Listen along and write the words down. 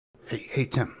Hey,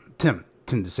 Tim, did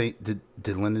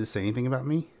Linda say anything about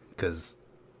me? Because,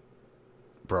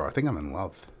 bro, I think I'm in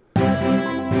love.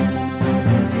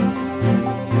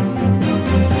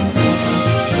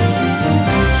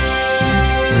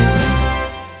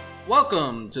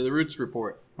 Welcome to the Roots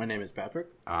Report. My name is Patrick.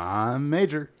 I'm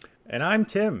Major. And I'm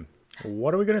Tim.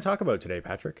 What are we going to talk about today,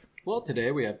 Patrick? Well,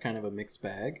 today we have kind of a mixed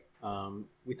bag.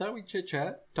 We thought we'd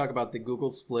chit-chat, talk about the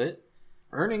Google split,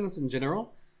 earnings in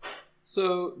general.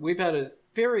 So we've had a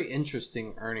very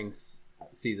interesting earnings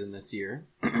season this year,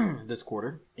 this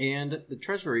quarter, and the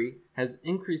Treasury has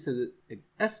increased its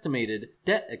estimated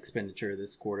debt expenditure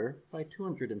this quarter by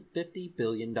 $250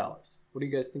 billion. What do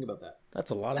you guys think about that?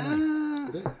 That's a lot of money.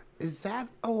 It is. Is that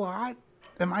a lot?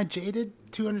 Am I jaded?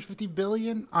 $250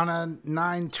 billion on a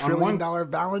 $9 trillion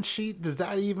balance sheet? Does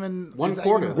that even... One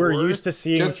quarter. We're used to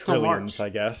seeing Just till trillions, March. I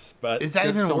guess. But Is that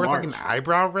Just even till worth like March. an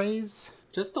eyebrow raise?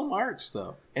 Just till March,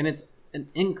 though. And it's an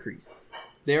increase.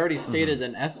 They already stated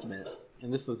an estimate,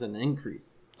 and this is an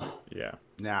increase. yeah.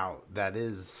 Now, that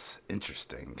is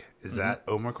interesting. Is that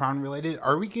Omicron related?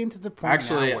 Are we getting to the point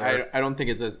Actually, now where... I don't think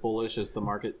it's as bullish as the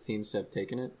market seems to have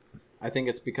taken it. I think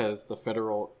it's because the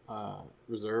Federal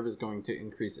Reserve is going to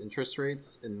increase interest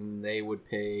rates, and they would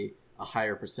pay a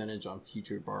higher percentage on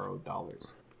future borrowed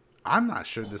dollars. I'm not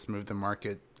sure this moved the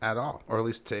market at all, or at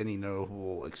least to any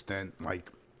notable extent. Like,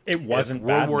 It wasn't if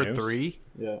World bad War news. III,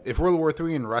 Yeah. if World War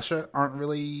III and Russia aren't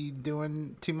really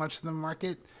doing too much to the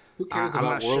market, Who cares I'm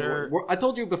about not World sure. War? I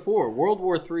told you before, World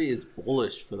War III is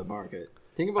bullish for the market.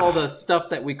 Think of all the stuff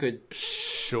that we could.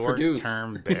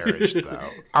 Short-term bearish, though.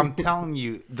 I'm telling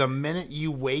you, the minute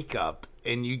you wake up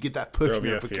and you get that push There'll be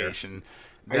a notification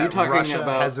Are you that talking Russia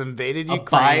about has invaded a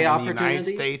Ukraine buy and the United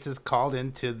opportunity? States is called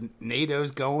into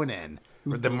NATO's going in,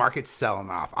 or the market's selling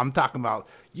off. I'm talking about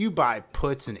you buy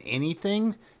puts in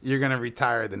anything, you're going to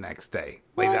retire the next day.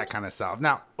 Like What? that kind of stuff.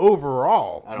 Now,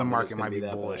 overall, I don't the think market it's gonna might be be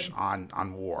that bullish bad.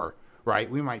 on war, right?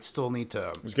 We might still need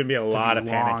to... There's going to be a lot of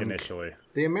panic long. initially.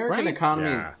 The American Right? economy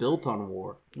Yeah. is built on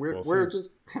war. We'll We're see.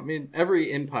 just. I mean,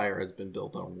 every empire has been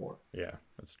built on war. Yeah.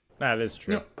 That is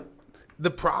true. Yeah.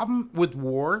 The problem with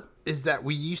war is that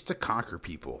we used to conquer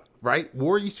people, right?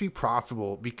 War used to be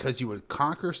profitable because you would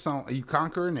conquer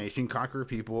a nation, conquer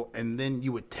people, and then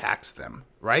you would tax them,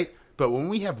 right? But when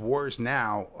we have wars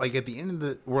now, like at the end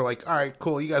of we're like, all right,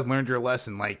 cool, you guys learned your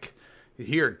lesson, like,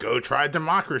 here, go try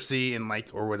democracy and like,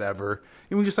 or whatever.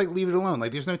 And we just like leave it alone.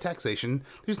 Like, there's no taxation.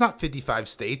 There's not 55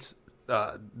 states.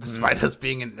 Despite us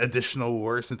being in additional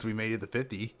war since we made it to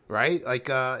 50, right? Like,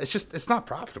 it's not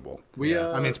profitable. I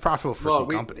mean, it's profitable for some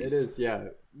companies. It is, yeah.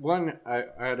 One, I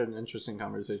had an interesting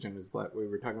conversation was that we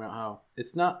were talking about how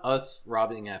it's not us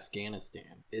robbing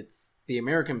Afghanistan. It's the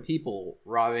American people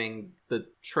robbing the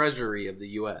treasury of the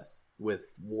U.S. with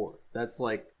war. That's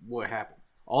like what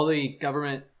happens. All the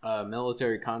government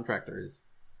military contractors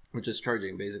were just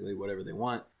charging basically whatever they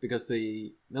want because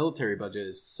the military budget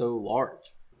is so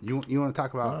large. You want to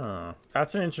talk about...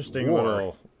 That's an interesting War.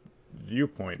 little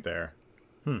viewpoint there.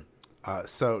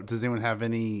 So, does anyone have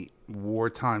any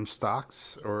wartime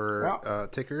stocks or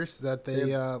tickers that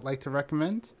they like to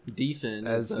recommend DFIN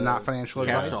as is not financial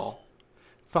advice? catch-all.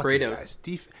 Fuck you Kratos. guys.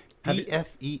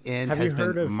 DFEN have has you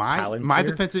heard been of my Palantir?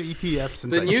 defensive ETF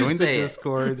since Then I you joined the say it.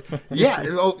 Discord. Yeah,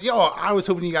 I was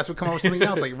hoping you guys would come up with something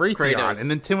else like Raytheon, Kratos. and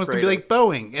then Tim was gonna be like Kratos.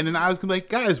 Boeing, and then I was gonna be like,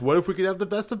 guys, what if we could have the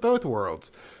best of both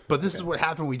worlds? But this is what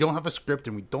happened. We don't have a script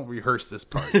and we don't rehearse this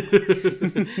part.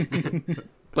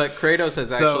 But Kratos has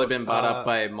So, actually been bought up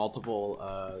by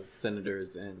multiple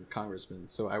senators and congressmen,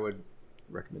 so I would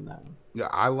recommend that one. Yeah,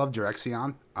 I love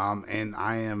Direxion, and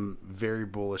I am very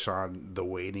bullish on the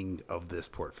weighting of this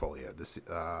portfolio. This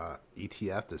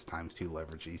ETF, this times 2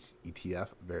 leverage ETF,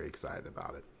 very excited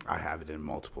about it. I have it in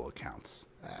multiple accounts.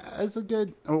 As a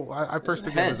good, I first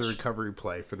picked it up as a Hedge. recovery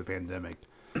play for the pandemic.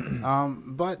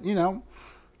 But,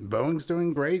 Boeing's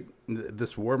doing great.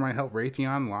 This war might help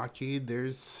Raytheon, Lockheed.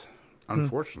 There's...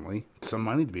 Unfortunately, some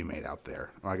money to be made out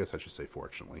there. Well, I guess I should say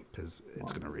fortunately, because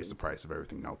it's going to raise the price of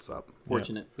everything else up.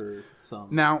 Fortunate for some.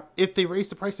 Now, if they raise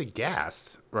the price of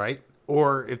gas, right,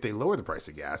 or if they lower the price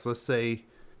of gas, let's say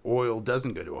oil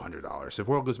doesn't go to $100. If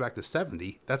oil goes back to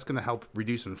 70, that's going to help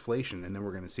reduce inflation, and then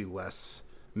we're going to see less.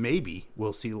 Maybe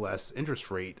we'll see less interest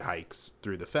rate hikes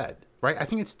through the Fed, right? I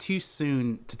think it's too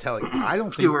soon to tell. I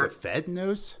don't think the Fed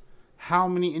knows how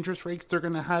many interest rates they're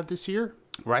going to have this year.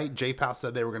 Right? Jay Powell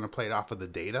said they were going to play it off of the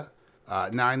data.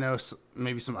 Now, I know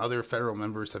maybe some other federal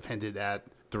members have hinted at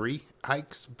 3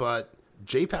 hikes, but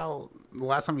Jay Powell, the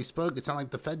last time he spoke, it sounded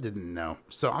like the Fed didn't know.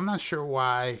 So I'm not sure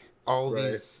why all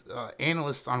Right. these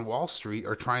analysts on Wall Street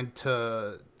are trying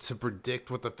to predict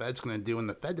what the Fed's going to do, and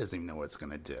the Fed doesn't even know what it's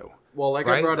going to do. Well, like I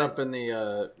Right? brought up in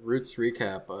the Roots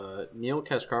recap, Neil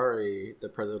Kashkari, the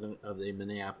president of the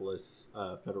Minneapolis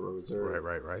Federal Reserve,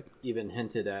 Right. even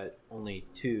hinted at only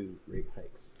 2 rate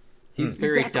hikes. He's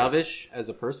very Exactly. dovish as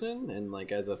a person and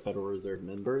like as a Federal Reserve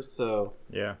member. So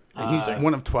Yeah. And he's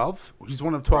one of 12. He's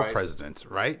one of 12 Right. presidents,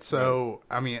 right? So,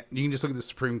 I mean, you can just look at the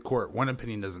Supreme Court. One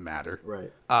opinion doesn't matter.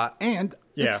 right, And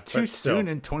Yeah, it's too but still. soon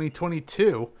in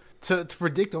 2022 to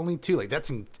predict only 2. Like,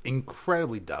 that's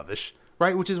incredibly dovish,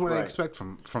 right? Which is what I Right. expect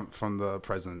from the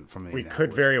president from We Indianapolis.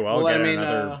 could very well, Well, I get mean,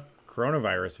 another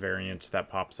coronavirus variant that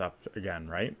pops up again,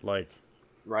 right? Like,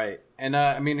 right. And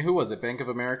I mean, who was it? Bank of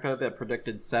America that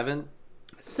predicted 7.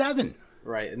 7.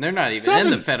 Right, and they're not even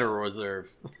 7? in the Federal Reserve.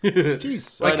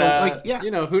 Jeez. But, yeah. you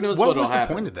know, who knows what what'll was the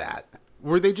happen. point of that?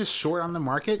 Were they just short on the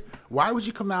market? Why would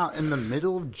you come out in the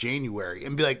middle of January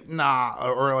and be like, nah,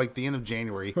 or like the end of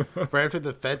January, right after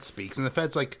the Fed speaks, and the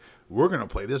Fed's like, we're going to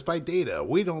play this by data.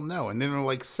 We don't know. And then they're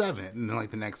like 7. And then like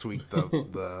the next week,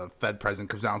 the Fed president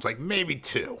comes out and it's like, maybe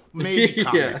 2. Maybe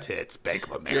calm your Yeah. tits, Bank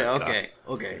of Yeah, America.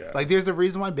 okay. Like there's a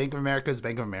reason why Bank of America is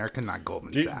Bank of America, not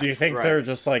Goldman Sachs. do you think Right. they're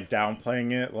just like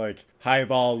downplaying it, like high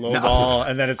ball, low ball,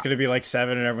 and then it's gonna be like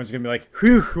 7, and everyone's gonna be like,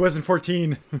 "Whew, it wasn't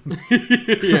 14."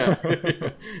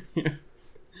 Yeah.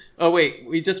 Oh wait,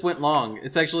 we just went long.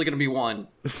 It's actually going to be 1.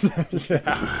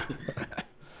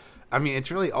 I mean,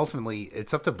 it's really ultimately,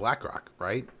 it's up to BlackRock,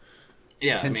 right?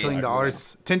 Yeah, $10 trillion,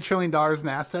 $10 trillion in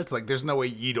assets. Like, there's no way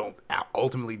you don't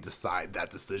ultimately decide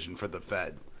that decision for the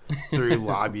Fed through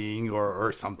lobbying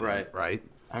or something, Right. right?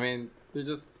 I mean, they're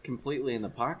just completely in the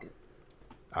pocket.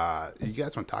 You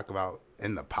guys want to talk about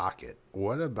in the pocket?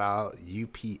 What about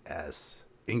UPS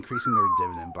increasing their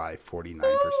dividend by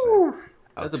 49%?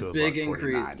 That's a big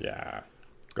increase. Yeah,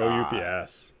 go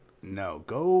UPS. No,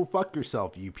 go fuck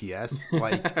yourself, UPS.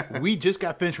 Like, we just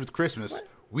got finished with Christmas.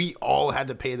 We all had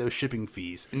to pay those shipping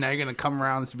fees. And now you're going to come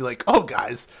around and be like, oh,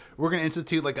 guys, we're going to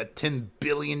institute like a $10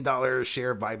 billion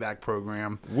share buyback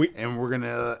program. And we're going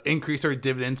to increase our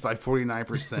dividends by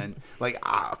 49%. Like,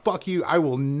 fuck you. I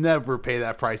will never pay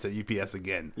that price at UPS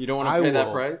again. You don't wanna pay that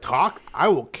will price? I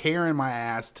will Karen my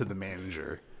ass to the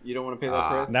manager. You don't want to pay that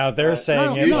price? Now they're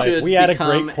saying no, it you like, should we had a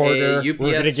become great quarter. a We're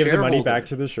going to UPS give the money shareholder. back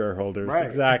to the shareholders. Right.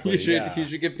 Exactly. You should, yeah. you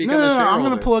should become No, a shareholder. I'm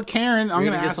going to pull a Karen. I'm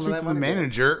You're going to gonna get ask some speak of to that the money back.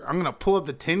 manager. I'm going to pull up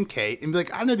the 10K and be like,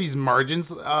 I know these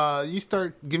margins. You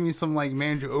start giving me some like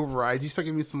manager overrides. You start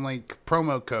giving me some like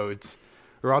promo codes.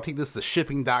 Or I'll take this to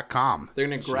shipping.com. They're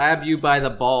going to grab you by the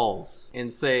balls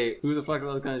and say, who the fuck are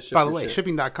those guys? By the way,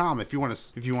 shipping.com, if you want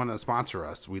to sponsor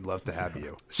us, we'd love to have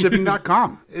you.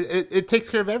 Shipping.com. It takes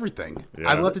care of everything. Yeah.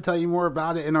 I'd love to tell you more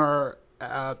about it in our paid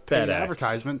FedEx.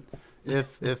 advertisement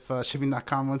if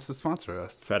shipping.com wants to sponsor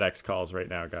us. FedEx calls right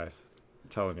now, guys. I'm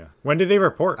telling you. When did they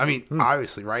report? I mean,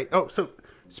 obviously, right? Oh, so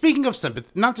speaking of sympathy,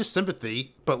 not just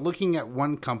sympathy, but looking at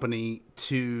one company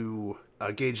to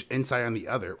gauge insight on the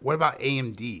other. What about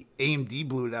AMD? AMD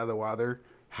blew it out of the water.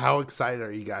 How excited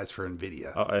are you guys for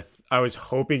NVIDIA? Oh, I was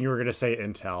hoping you were going to say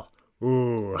Intel.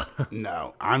 Ooh.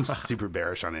 No, I'm super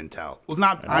bearish on Intel. Well,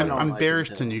 not I don't I'm like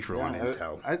bearish Intel. to neutral Yeah, on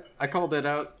Intel. I called it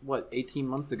out 18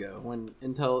 months ago when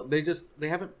Intel they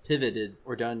haven't pivoted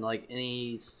or done like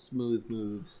any smooth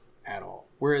moves at all.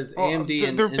 Whereas AMD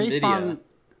and they're based Nvidia, on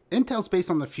Intel's based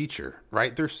on the future,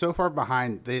 right? They're so far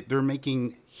behind. They're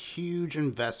making huge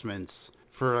investments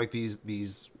for like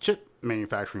these chip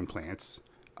manufacturing plants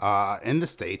in the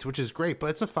States, which is great,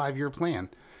 but it's a 5-year plan.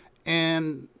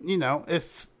 And you know,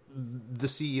 if the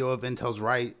CEO of Intel's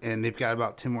right, and they've got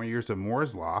about 10 more years of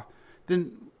Moore's law,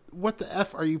 then what the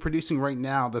F are you producing right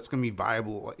now that's going to be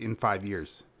viable in 5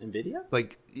 years? Nvidia,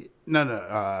 Like, no,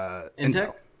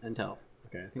 Intel. Intel.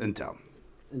 Okay, I think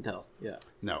Intel. Yeah.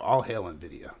 No, all hail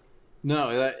NVIDIA.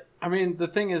 No, I mean the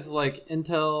thing is like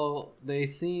Intel. They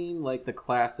seem like the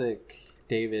classic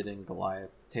David and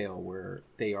Goliath tale where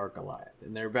they are Goliath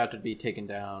and they're about to be taken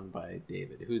down by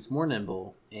David, who's more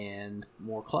nimble and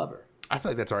more clever. I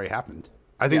feel like that's already happened.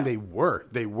 I think they were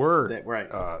right.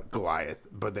 Goliath,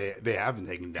 but they haven't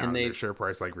taken down. And Their share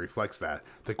price like reflects that.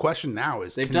 The question now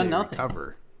is, can done they nothing.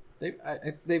 recover?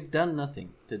 They've done nothing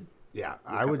to. Yeah,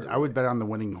 I would bet on the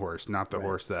winning horse, not the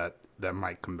horse that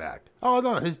might come back. Oh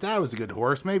no, his dad was a good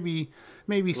horse. Maybe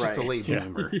he's just a Right. late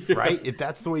bloomer, right? If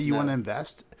that's the way you want to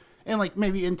invest, and like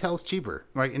maybe Intel's cheaper,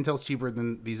 right? Intel's cheaper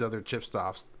than these other chip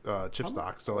stocks.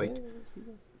 So like.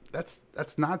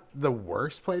 That's not the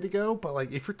worst play to go, but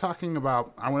like if you're talking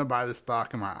about I want to buy the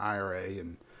stock in my IRA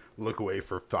and look away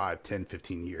for 5, 10,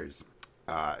 15 years,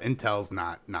 Intel's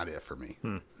not it for me.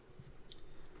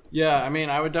 Yeah, I mean,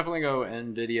 I would definitely go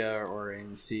Nvidia or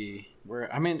AMC.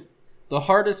 The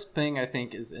hardest thing I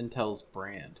think is Intel's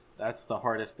brand. That's the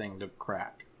hardest thing to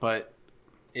crack, but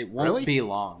it won't Really? be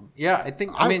long. Yeah, I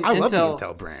I love the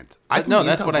Intel brand. I think no, the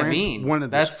that's Intel what I brand's mean. One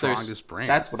of the That's strongest brands.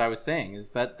 That's what I was saying.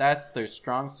 Is that's their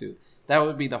strong suit. That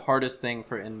would be the hardest thing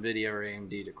for Nvidia or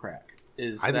AMD to crack.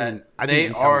 I think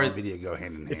Intel and Nvidia go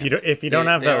hand in hand. If you don't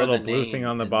have that are little the blue name thing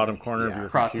on the in bottom the corner of your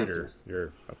computer, processors.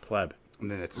 you're a pleb. And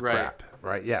then it's Right. crap,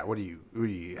 right? Yeah. What do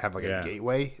you have like a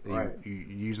gateway? Right. You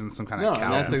using some kind No, of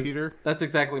and cow computer? that's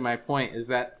exactly my point. Is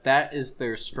that is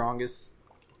their strongest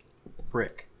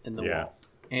brick in the wall.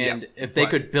 And if they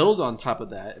could build on top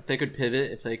of that, if they could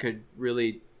pivot, if they could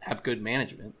really have good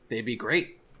management, they'd be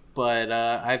great. But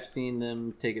I've seen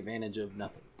them take advantage of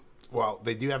nothing. Well,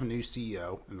 they do have a new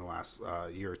CEO in the last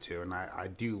year or two, and I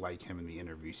do like him in the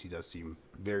interviews. He does seem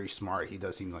very smart. He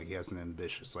does seem like he has an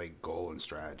ambitious goal and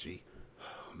strategy.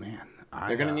 Oh, man,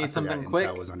 They're gonna need something Intel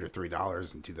quick. was under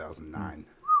 $3 in 2009.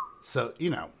 So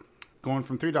going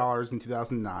from $3 in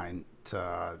 2009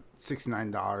 to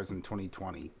 $69 in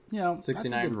 2020. That's a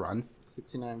good run.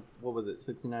 69. What was it?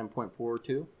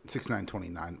 69.42.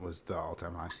 69.29 was the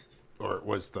all-time high, or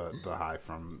was the high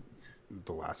from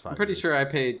the last 5 I'm pretty years. sure I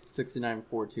paid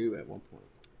 69.42 at one point.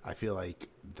 I feel like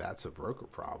that's a broker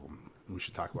problem. We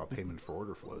should talk about payment for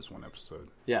order flows one episode.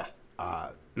 Yeah.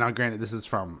 Now, granted, this is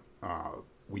from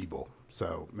Webull,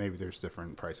 so maybe there's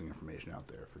different pricing information out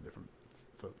there for different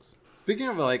folks. Speaking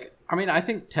of I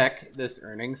think tech this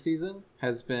earnings season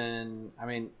has been,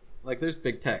 there's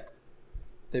big tech.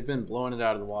 They've been blowing it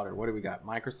out of the water. What do we got?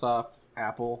 Microsoft,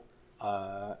 Apple,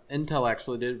 Intel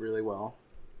actually did really well.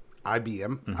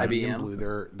 IBM blew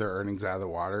their earnings out of the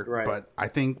water. Right. But I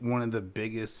think one of the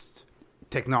biggest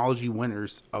technology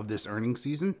winners of this earnings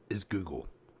season is Google,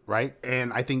 right?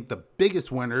 And I think the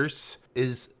biggest winners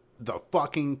is the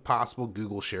fucking possible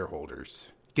Google shareholders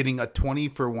getting a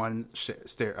 20-for-1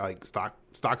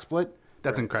 stock split.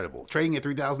 That's incredible. Trading at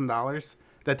 $3,000,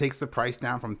 that takes the price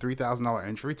down from $3,000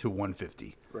 entry to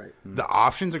 $150. Right. The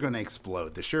options are going to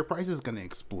explode. The share price is going to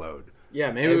explode.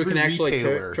 Yeah, maybe we can actually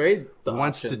trade the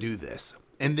wants options. to do this.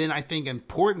 And then I think,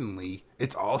 importantly,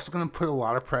 it's also going to put a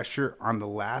lot of pressure on the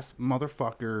last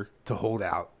motherfucker to hold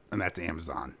out, and that's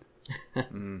Amazon.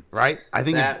 Right? I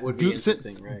think that would be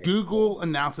interesting, since right? Google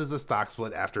announces a stock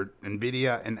split after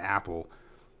NVIDIA and Apple,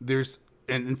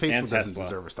 and Facebook doesn't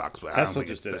deserve a stock split. Tesla I don't think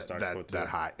just it's did a stock split too. that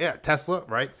high. Yeah, Tesla,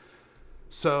 right?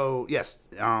 So, yes.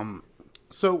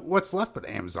 So what's left but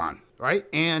Amazon, right?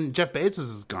 And Jeff Bezos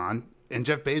is gone. And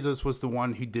Jeff Bezos was the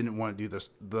one who didn't want to do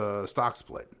the stock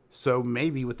split. So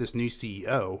maybe with this new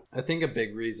CEO... I think a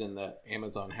big reason that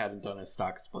Amazon hadn't done a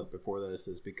stock split before this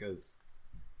is because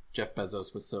Jeff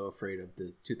Bezos was so afraid of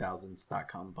the 2000s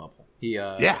 .com bubble. He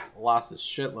lost a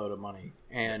shitload of money.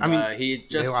 And he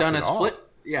just done a split.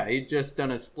 Yeah, he just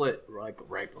done a split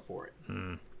right before it.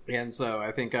 And so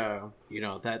I think,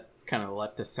 that kind of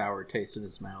left a sour taste in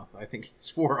his mouth. I think he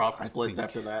swore off splits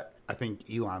after that. I think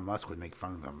Elon Musk would make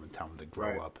fun of him and tell him to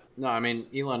grow up. No,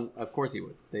 Elon, of course he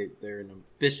would. They're in a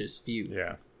vicious feud.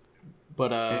 Yeah.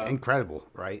 But incredible,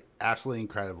 right? Absolutely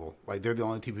incredible. They're the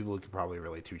only two people who can probably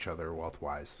relate to each other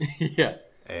wealth-wise. Yeah.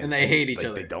 And they hate each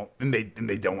other.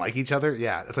 They don't like each other.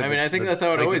 Yeah. It's I think that's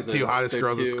how it always is. The two hottest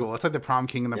girls at school. It's like the prom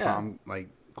king and the prom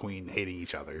queen hating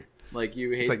each other.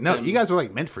 You hate. It's no, you guys were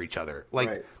meant for each other.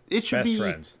 It should be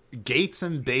friends. Gates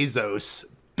and Bezos,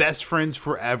 best friends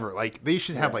forever. They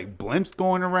should have blimps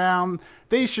going around.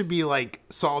 They should be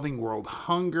solving world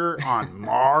hunger on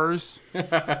Mars,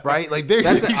 right?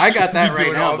 I got that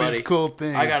right now, buddy. These cool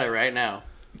things. I got it right now.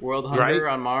 World hunger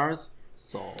on Mars.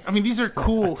 Solved. These are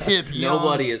cool, hip.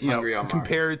 Nobody is hungry on Mars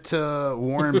compared to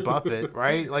Warren Buffett,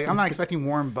 right? I'm not expecting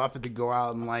Warren Buffett to go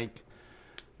out and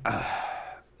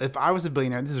if I was a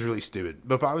billionaire, this is really stupid,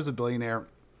 but if I was a billionaire,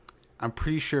 I'm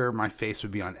pretty sure my face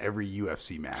would be on every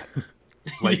UFC mat.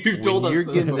 You've told us you're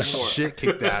this getting the before. shit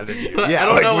kicked out of you. Yeah, I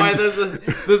don't know why this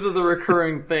is a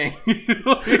recurring thing.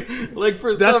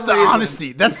 For that's some the reason.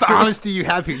 honesty. That's the honesty you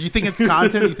have here. You think it's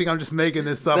content? You think I'm just making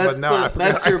this up? But no,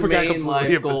 that's your main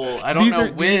life goal. I don't know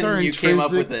when you came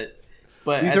up with it,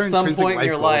 but at some point in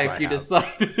your life, you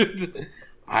decided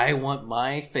I want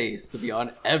my face to be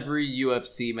on every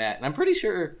UFC mat, and I'm pretty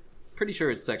sure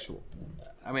it's sexual.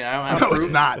 I don't have proof. It's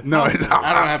not. No, it's not.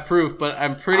 I don't have proof, but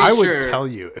I'm pretty I sure. would tell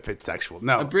you if it's sexual.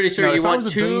 No, I'm pretty sure you if I want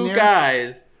was a two billionaire-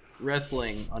 guys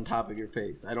wrestling on top of your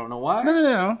face. I don't know why.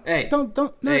 No. Hey, don't.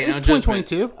 No, hey, it's no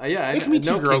 2022. Yeah, it can be two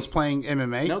no girls kink. playing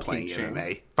MMA, No playing kink shame.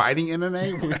 MMA, fighting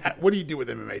MMA. What do you do with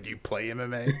MMA? Do you play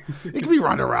MMA? It could be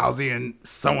Ronda Rousey and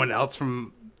someone else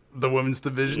from the women's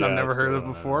division I've never heard of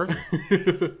before.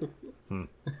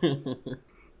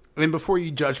 And before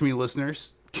you judge me,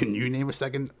 listeners, can you name a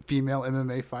second female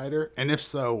MMA fighter? And if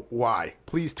so, why?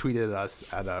 Please tweet at us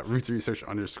at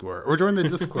 @RootsResearch_ or join the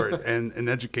Discord and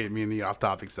educate me in the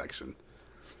off-topic section.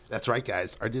 That's right,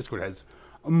 guys. Our Discord has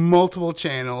multiple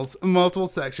channels, multiple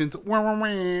sections. Wah, wah,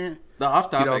 wah. The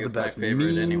off-topic is my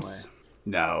favorite anyway.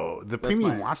 No, the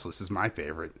premium watch list is my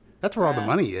favorite. That's where all the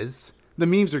money is. The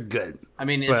memes are good. I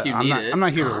mean, if you need it. I'm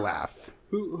not here to laugh.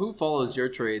 Who follows your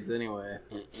trades anyway?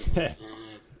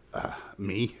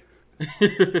 Me.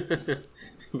 It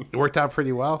worked out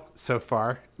pretty well so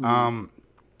far.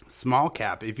 Small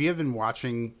cap. If you have been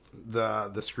watching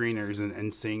the screeners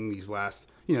and seeing these last,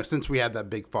 since we had that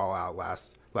big fallout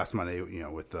last Monday,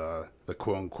 with the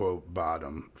quote unquote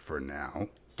bottom for now.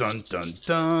 Dun dun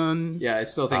dun. Yeah, I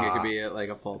still think it could be like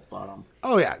a false bottom.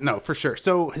 Oh yeah, no, for sure.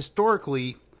 So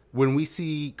historically, when we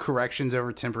see corrections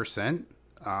over 10%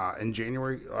 in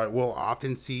January, we'll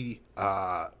often see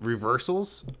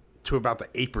reversals to about the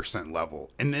 8%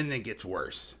 level, and then it gets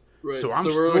worse. Right. So I'm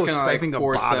we're still looking expecting at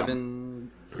like a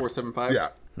bottom. 4.75. Yeah.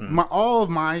 All of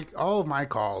my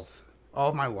calls, all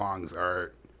of my longs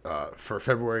are for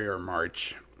February or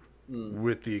March,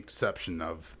 with the exception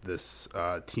of this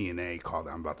TNA call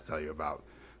that I'm about to tell you about.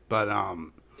 But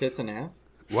tits and ass.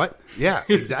 What? Yeah,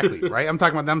 exactly. Right. I'm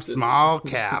talking about them small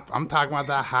cap. I'm talking about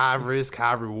that high risk,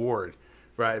 high reward.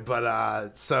 Right.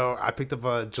 But so I picked up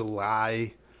a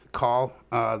July call,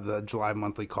 the July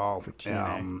monthly call for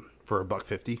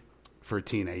 $1.50 for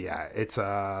TNA. Yeah, it's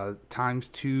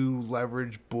 ×2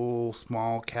 leverage bull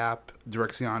small cap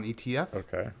Direxion ETF.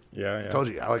 Okay. Yeah. Told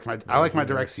you I like my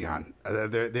Direxion.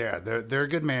 They're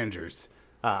good managers.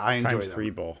 I enjoy them.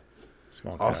 ×3 bull.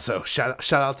 Small cap. Also, shout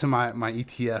out to my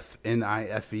ETF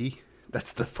NIFE.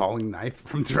 That's the falling knife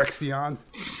from Direxion.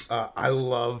 I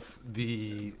love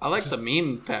the. I like the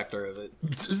meme factor of it.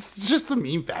 Just the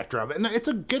meme factor of it, and it's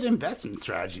a good investment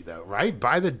strategy, though, right?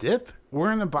 Buy the dip.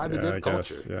 We're in a buy the dip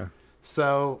culture. Yeah.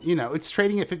 So it's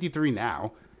trading at 53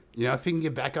 now. If it can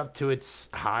get back up to its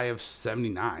high of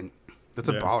 79, that's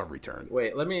a baller return.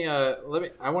 Wait, let me. I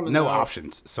want to know. No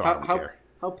options, so I don't care.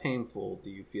 How painful do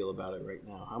you feel about it right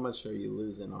now? How much are you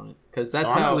losing on it? Because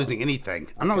that's I'm not losing anything.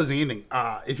 I'm not losing anything.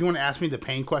 If you want to ask me the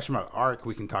pain question about ARC,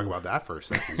 we can talk about that for a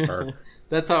second.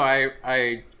 That's how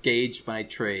I gauge my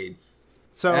trades.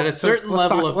 So at a certain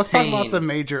level of let's pain, talk about the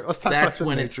major. Let's talk about the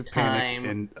major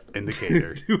panic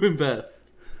indicator to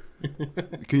invest.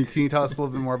 Can you tell us a little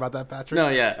bit more about that, Patrick? No,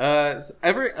 yeah.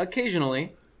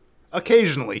 Occasionally.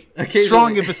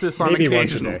 Strong emphasis on Maybe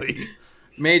occasionally.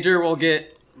 Major will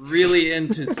get really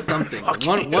into something.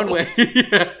 one way,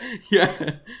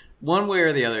 yeah. One way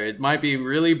or the other. It might be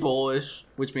really bullish,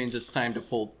 which means it's time to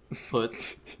pull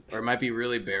puts, or it might be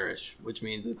really bearish, which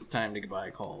means it's time to buy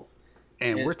calls.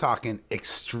 And we're talking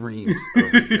extremes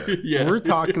over here. Yeah. We're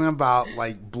talking about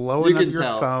like blowing up your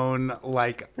phone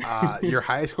like your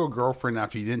high school girlfriend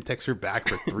after you didn't text her back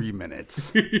for 3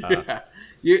 minutes.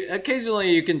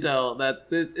 Occasionally you can tell that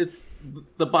it's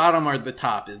the bottom or the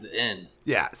top is in.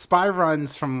 Yeah, SPY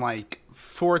runs from like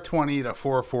 420 to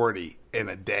 440 in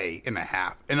a day and a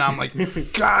half. And I'm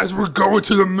like, guys, we're going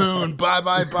to the moon.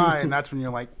 Buy. And that's when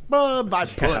you're like, buy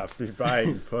puts. Yeah,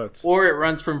 buy puts. Or it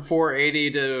runs from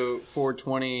 480 to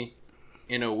 420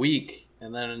 in a week.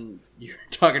 And then you're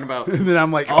talking about and then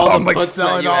I'm like,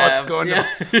 selling all. It's going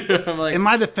to. I'm like, in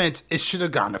my defense, it should have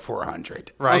gone to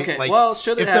 400, right? Okay, like, well,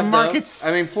 should it have? If the market's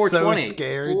 420. So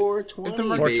scared, 420. If the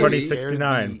market's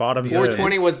 420.69 bottoms.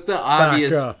 420 was the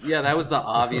obvious. Yeah, that was the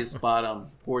obvious bottom.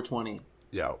 420.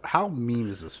 Yo, how mean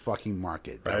is this fucking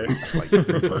market that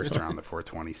we reversed around the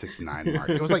 420.69 mark?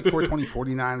 It was like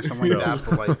 420.49 or something like that,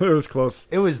 but like it was close.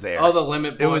 It was there. All the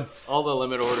limit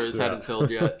orders hadn't filled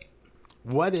yet.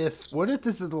 What if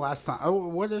this is the last time? Oh,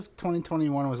 what if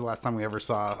 2021 was the last time we ever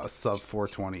saw a sub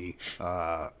 420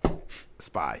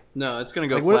 SPY? No, it's gonna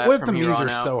go like, flat. What if from the here memes on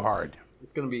are out. so hard?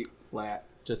 It's gonna be flat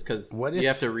just because you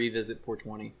have to revisit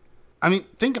 420. I mean,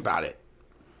 think about it.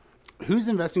 Who's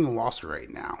investing in Wall Street right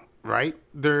now? Right?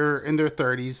 They're in their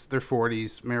 30s, their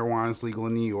 40s. Marijuana's legal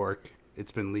in New York.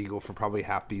 It's been legal for probably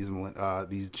half these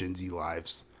Gen Z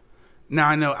lives. Now,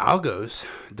 I know algos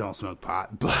don't smoke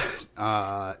pot, but,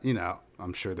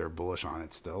 I'm sure they're bullish on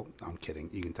it still. I'm kidding.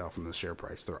 You can tell from the share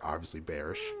price. They're obviously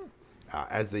bearish,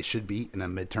 as they should be in a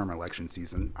midterm election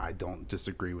season. I don't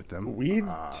disagree with them. Weed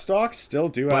stocks still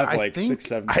do have like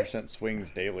 6-7%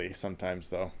 swings daily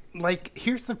sometimes, though. Like,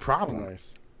 here's the problem.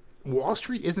 Nice. Wall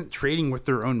Street isn't trading with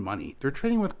their own money. They're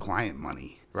trading with client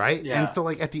money, right? Yeah. And so,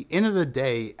 like, at the end of the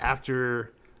day,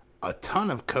 after a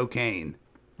ton of cocaine,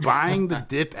 buying the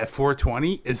dip at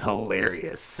 420 is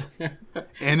hilarious.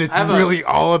 And it's really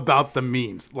all about the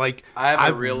memes. Like, I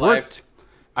have a real life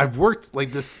I've worked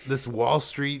like this Wall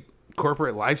Street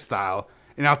corporate lifestyle,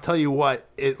 and I'll tell you what,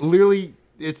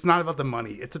 it's not about the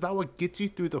money. It's about what gets you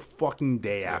through the fucking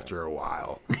day after a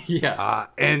while. Yeah.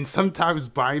 And sometimes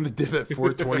buying the dip at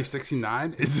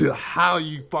 420.69 is how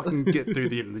you fucking get through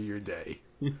the end of your day.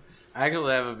 I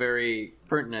actually have a very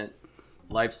pertinent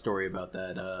life story about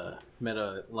that. Met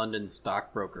a London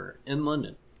stockbroker in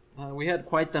London. We had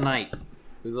quite the night. It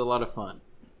was a lot of fun.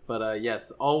 But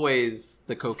yes, always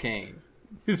the cocaine.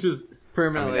 It's just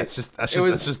permanently. I mean,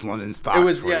 that's just London stocks. It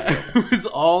was for you. it was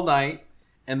all night,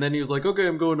 and then he was like, "Okay,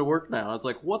 I'm going to work now." I was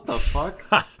like, "What the fuck?"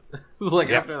 It was like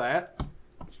after that.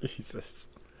 Jesus.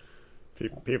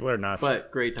 People are nuts. But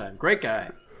great time, great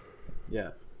guy.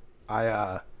 Yeah.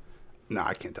 No,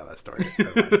 I can't tell that story.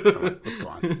 Never mind. Let's go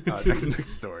on. Next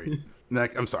story.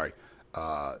 I'm sorry.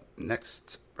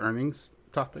 Next earnings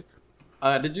topic.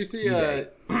 Did you see?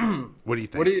 What do you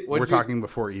think? We're talking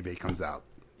before eBay comes out.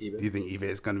 eBay? Do you think eBay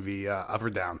is going to be up or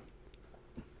down?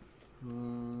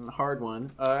 Hard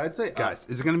one. I'd say Guys,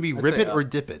 is it going to be rip it or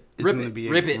dip it? Is it going to be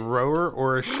a grower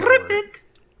or a shower? Rip it.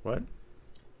 What?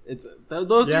 It's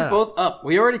those are both up.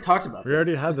 We already talked about. We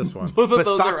already had this one. Both of But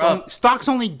those are up. stocks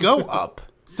only go up.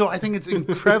 So I think it's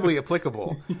incredibly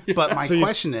applicable. But my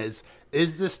question is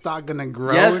this stock going to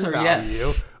grow Yes in or value?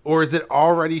 yes? Or is it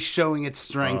already showing its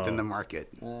strength in the market?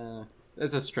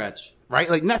 It's a stretch. Right?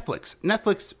 Like Netflix.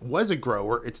 Netflix was a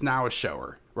grower. It's now a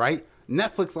shower. Right?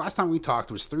 Netflix, last time we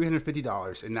talked, was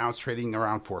 $350, and now it's trading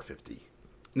around $450.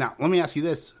 Now, let me ask you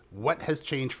this. What has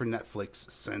changed for Netflix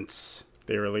since...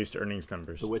 They released earnings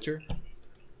numbers. The Witcher?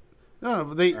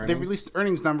 No, they released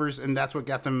earnings numbers, and that's what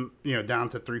got them, down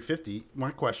to $350.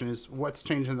 My question is, what's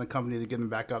changed in the company to get them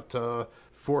back up to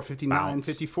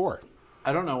 $459.54?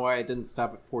 I don't know why it didn't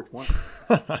stop at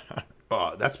 420.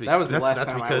 Oh, that's That was the last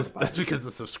time that's because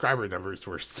the subscriber numbers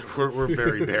were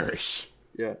very bearish.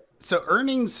 Yeah. So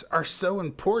earnings are so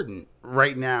important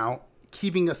right now,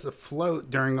 keeping us afloat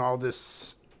during all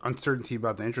this uncertainty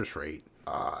about the interest rate.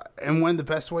 And one of the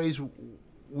best ways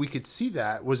we could see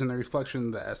that was in the reflection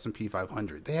of the S&P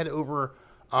 500. They had over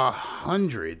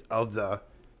 100 of the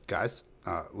guys,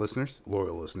 listeners,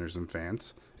 loyal listeners and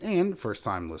fans, and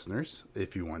first-time listeners,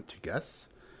 if you want to guess.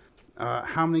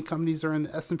 How many companies are in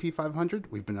the S&P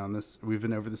 500? We've been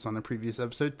over this on a previous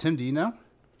episode. Tim, do you know?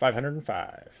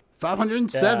 505.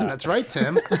 507. Yeah. That's right,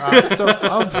 Tim.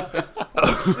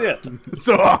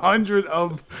 So 100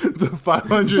 of the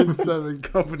 507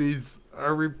 companies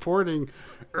are reporting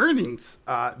earnings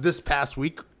this past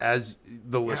week. As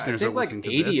the listeners are listening to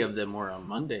this, 80 of them were on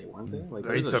Monday, weren't they? Like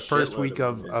right, the first week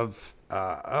of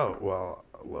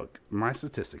look, my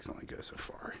statistics only go so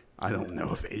far. I don't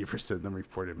know if 80% of them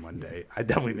reported Monday. I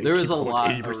definitely think there was a lot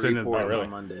 80% of reports of on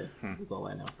Monday. That's all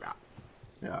I know.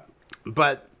 Yeah.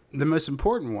 But the most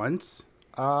important ones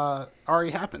already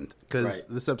happened because Right.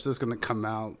 this episode is going to come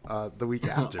out the week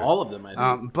after. All of them,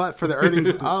 I think. But for the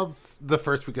earnings of the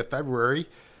first week of February,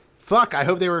 I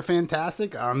hope they were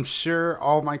fantastic. I'm sure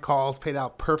all my calls paid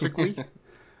out perfectly.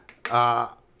 I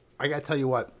got to tell you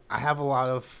what, I have a lot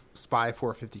of SPY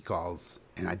 450 calls,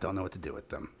 and I don't know what to do with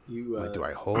them. Do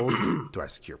I hold? Do I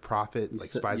secure profit? Like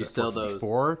SPY's at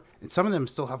 454, and some of them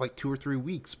still have like 2 or 3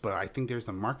 weeks. But I think there's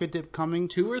a market dip coming.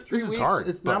 2 or 3 this weeks. Is hard,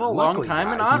 it's but not a long luckily,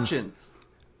 time in guys, options.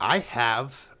 I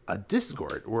have a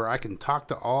Discord where I can talk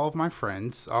to all of my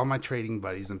friends, all my trading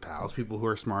buddies and pals, people who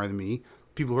are smarter than me,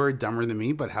 people who are dumber than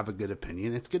me but have a good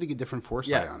opinion. It's good to get different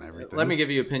foresight on everything. Let me give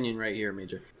you an opinion right here,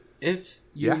 Major. If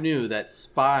you knew that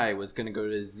SPY was going to go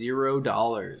to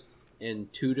 $0 in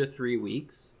 2 to 3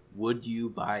 weeks, would you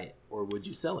buy it or would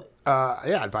you sell it?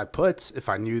 I'd buy puts if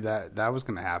I knew that was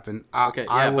going to happen. Okay,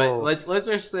 but let's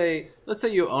just say,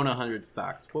 you own 100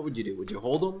 stocks. What would you do? Would you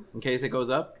hold them in case it goes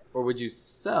up, or would you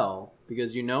sell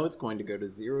because you know it's going to go to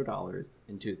 $0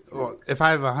 in 2 to 3 weeks? If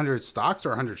I have 100 stocks or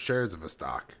 100 shares of a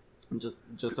stock, just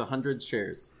 100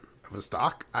 shares of a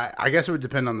stock, I guess it would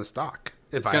depend on the stock.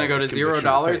 It's going to go to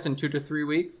 $0 in 2 to 3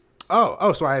 weeks.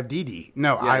 Oh, so I have DD.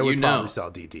 No, I would probably sell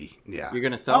DD. Yeah. You're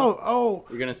going to sell?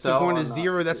 You're going to sell? So going to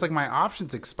zero, that's like my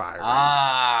options expire.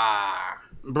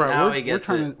 Bro,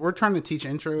 we're trying to teach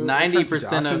intro.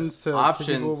 90% of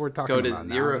options go to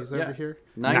zero. Over here.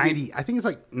 90, I think it's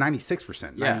like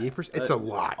 96%, 98%. It's a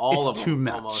lot. All it's of too them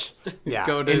much. almost Yeah.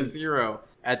 go to zero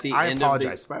at the end of the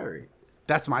expiry.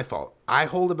 That's my fault. I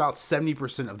hold about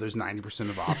 70% of those 90%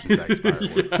 of options that expire.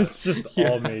 It's just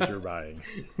all major buying.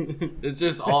 It's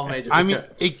just all major. I mean,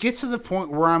 it gets to the point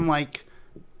where I'm like,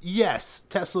 yes,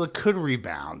 Tesla could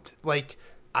rebound. Like,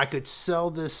 I could sell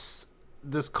this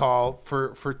call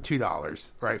for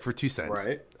 $2, right? For 2 cents,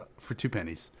 right? For 2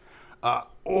 pennies,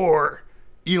 or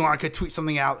Elon could tweet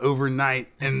something out overnight,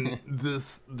 and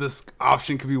this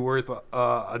option could be worth $1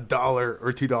 or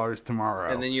 $2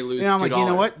 tomorrow. And then you lose. And I'm $2. like, you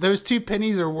know what? Those 2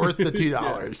 pennies are worth the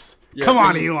 $2. Yeah, Come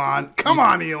on, Elon. Come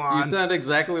on, Elon. You sound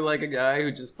exactly like a guy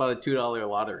who just bought a $2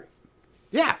 lottery.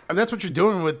 Yeah, that's what you're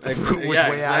doing with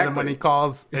way out of the money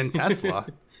calls in Tesla.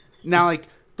 Now, like,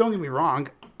 don't get me wrong.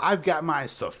 I've got my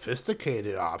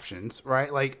sophisticated options,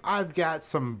 right? Like, I've got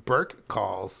some Berk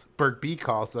B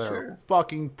calls that are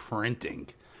fucking printing.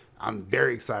 I'm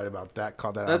very excited about that.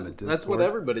 Call that on the Discord. That's what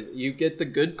everybody. You get the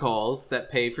good calls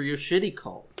that pay for your shitty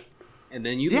calls, and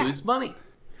then you lose money.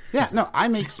 Yeah, no, I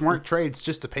make smart trades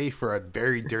just to pay for a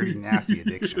very dirty, nasty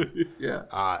addiction.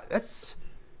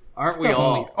 Aren't we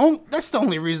all? That's the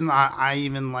only reason I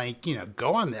even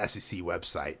go on the SEC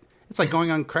website. It's like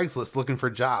going on Craigslist looking for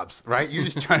jobs, right? You're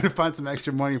just trying to find some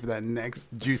extra money for that next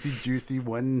juicy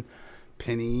 1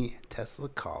 penny Tesla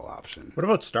call option. What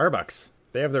about Starbucks?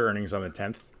 They have their earnings on the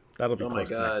 10th. That'll be close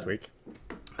to next week.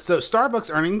 So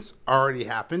Starbucks earnings already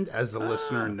happened, as the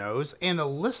listener knows, and the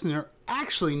listener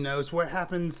actually knows what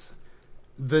happens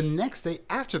the next day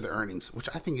after the earnings, which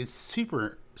I think is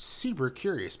super, super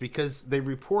curious because they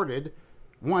reported,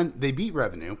 one, they beat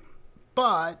revenue,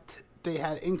 but they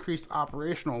had increased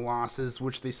operational losses,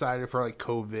 which they cited for like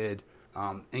COVID,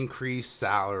 increased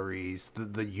salaries,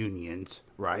 the unions,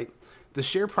 right? The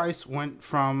share price went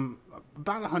from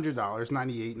about $100,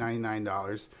 $98,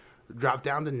 $99, dropped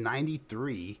down to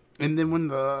 93, and then when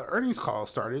the earnings call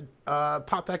started,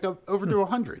 popped back up over to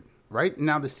 100, right?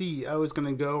 Now the CEO is going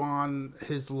to go on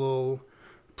his little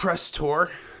press tour,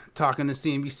 talking to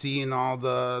CNBC and all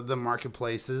the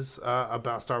marketplaces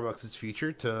about Starbucks'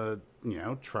 future to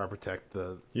try to protect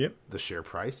the share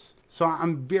price. So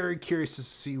I'm very curious to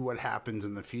see what happens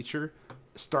in the future.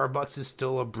 Starbucks is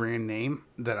still a brand name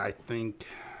that I think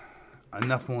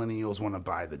enough millennials want to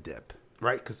buy the dip,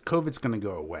 right? Because COVID's going to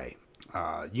go away.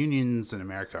 Unions in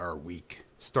America are weak.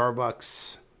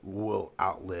 Starbucks will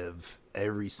outlive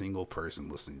every single person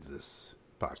listening to this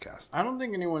podcast. I don't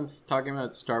think anyone's talking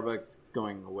about Starbucks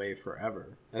going away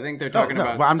forever. I think they're talking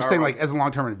about. But I'm just saying, like, as a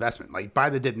long-term investment, like, buy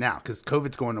the dip now because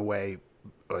COVID's going away.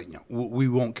 We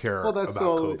won't care about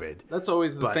COVID. That's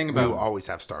always the thing about. We will always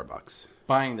have Starbucks.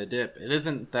 Buying the dip. It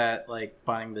isn't that like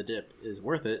buying the dip is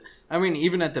worth it. I mean,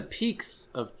 even at the peaks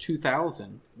of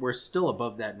 2000, we're still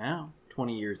above that now.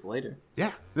 20 years later.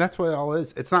 Yeah, that's what it all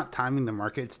is. It's not timing the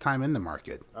market. It's time in the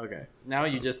market. Okay. Now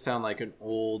you just sound like an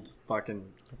old fucking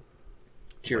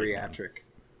geriatric.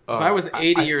 If I was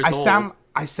 80 years old.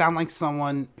 I sound like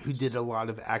someone who did a lot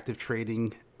of active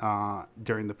trading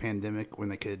during the pandemic when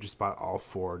they could have just bought all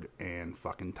Ford and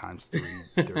fucking times 3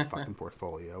 their fucking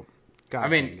portfolio. God, I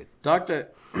mean, Doctor,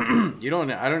 I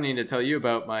don't need to tell you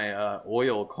about my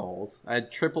oil calls. I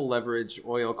had triple leverage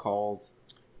oil calls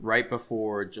right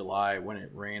before July when it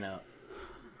ran up.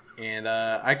 And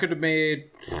I could have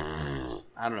made,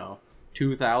 I don't know,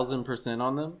 2,000%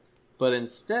 on them. But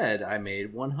instead, I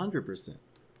made 100%.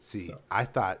 See, so. I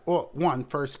thought, well,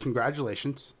 first,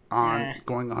 congratulations on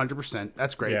going 100%.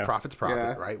 That's great. Yeah. Profit's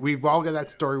profit, right? We've all got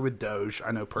that story with Doge.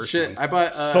 I know personally. Shit, I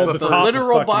bought the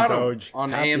literal bottom Doge.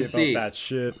 On Happy AMC. About that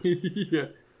shit.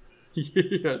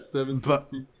 Yeah,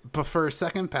 760. But for a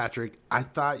second, Patrick, I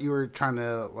thought you were trying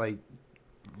to like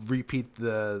repeat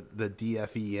the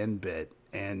DFEN bit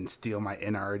and steal my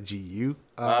NRGU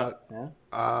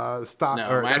stock. No,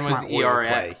 or mine that's was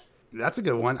ERX. That's a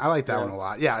good one. I like that one a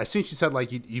lot. Yeah, as soon as you said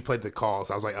like you played the calls,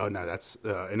 I was like, oh no, that's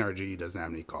NRGU doesn't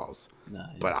have any calls. No,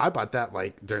 yeah. But I bought that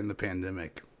like during the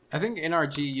pandemic. I think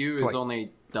NRGU is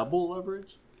only double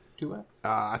leverage, 2x.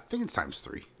 I think it's times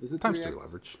 3. Is it times 3x? 3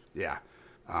 leverage? Yeah,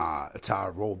 that's how I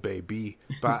roll, baby.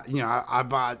 But I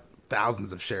bought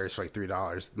thousands of shares for like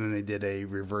 $3. Then they did a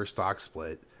reverse stock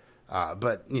split.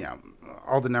 But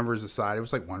all the numbers aside, it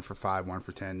was like 1 for 5, 1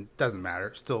 for 10. Doesn't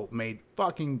matter. Still made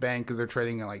fucking bank because they're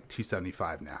trading at like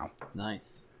 $275 now.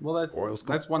 Nice. Well, that's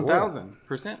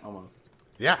 1,000% almost.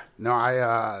 Yeah.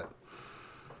 No,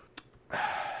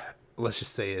 let's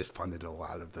just say it funded a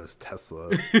lot of those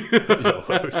Tesla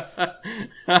YOLOs.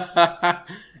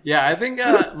 Yeah, I think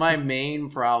my main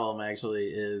problem actually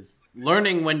is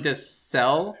learning when to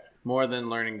sell more than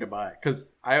learning to buy,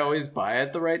 because I always buy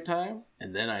at the right time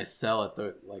and then I sell at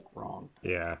the wrong.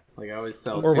 Yeah, like I always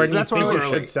sell. Or when you think you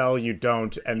should sell, you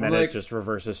don't, and then it just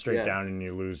reverses straight down, and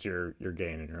you lose your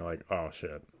gain, and you're like, oh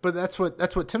shit. But that's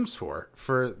what Tim's for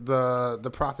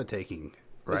the profit taking,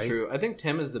 right? That's true. I think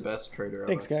Tim is the best trader.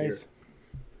 Thanks, guys.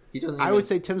 I would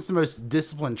say Tim's the most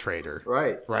disciplined trader.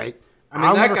 Right. I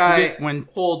mean, that guy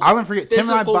I'll never forget Tim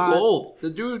and I bought gold. The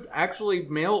dude actually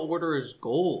mail orders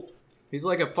gold. He's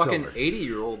like a fucking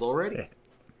 80-year-old already.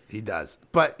 He does.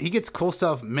 But he gets cool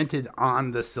stuff minted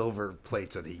on the silver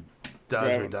plates that he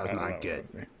does or does not get.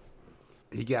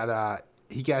 He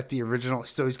got the original.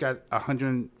 So he's got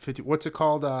 150. What's it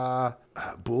called?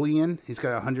 Bullion. He's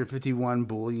got 151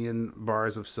 bullion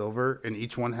bars of silver, and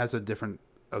each one has a different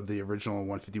of the original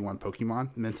 151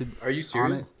 Pokemon minted. Are you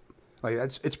serious? On it. Like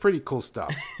it's pretty cool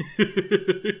stuff.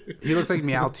 He looks like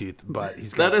Meowtooth, but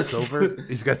he's got silver.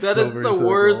 He's got that silver. That is the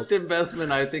worst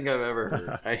investment I think I've ever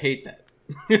heard. I hate that.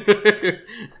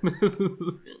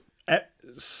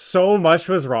 So much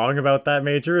was wrong about that,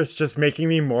 Major. It's just making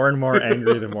me more and more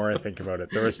angry the more I think about it.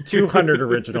 There was 200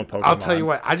 original Pokemon. I'll tell you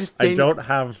what. I don't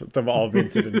have them all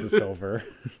minted into silver.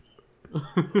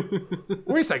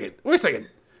 Wait a second.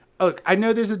 Look, I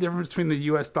know there's a difference between the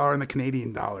U.S. dollar and the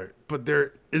Canadian dollar, but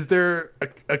is there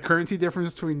a currency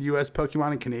difference between U.S.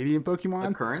 Pokemon and Canadian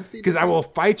Pokemon? A currency? Because I will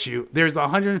fight you. There's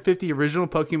 150 original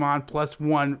Pokemon plus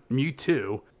one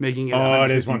Mewtwo, making it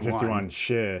 151. It is 151.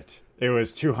 Shit. It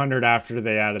was 200 after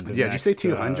they added the next, did you say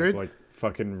 200? Like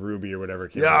fucking Ruby or whatever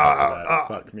came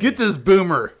out. Get this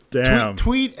boomer. Damn.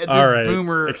 Tweet at this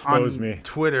boomer Expose on me.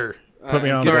 Twitter. Put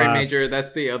me on sorry, blast. Major.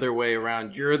 That's the other way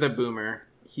around. You're the boomer.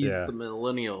 He's the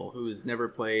millennial who's never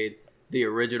played the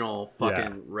original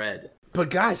fucking Red. But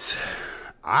guys,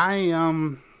 I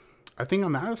think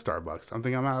I'm out of Starbucks. I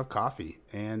think I'm out of coffee,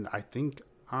 and I think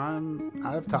I'm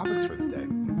out of topics for the day.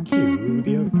 Cue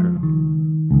the outro.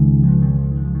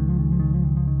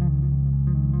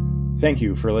 Thank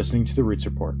you for listening to The Roots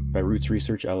Report by Roots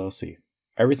Research LLC.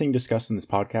 Everything discussed in this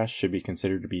podcast should be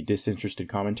considered to be disinterested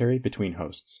commentary between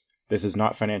hosts. This is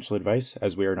not financial advice,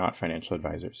 as we are not financial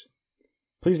advisors.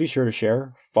 Please be sure to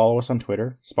share, follow us on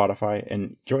Twitter, Spotify,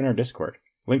 and join our Discord.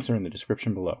 Links are in the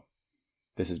description below.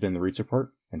 This has been The Roots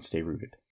Report, and stay rooted.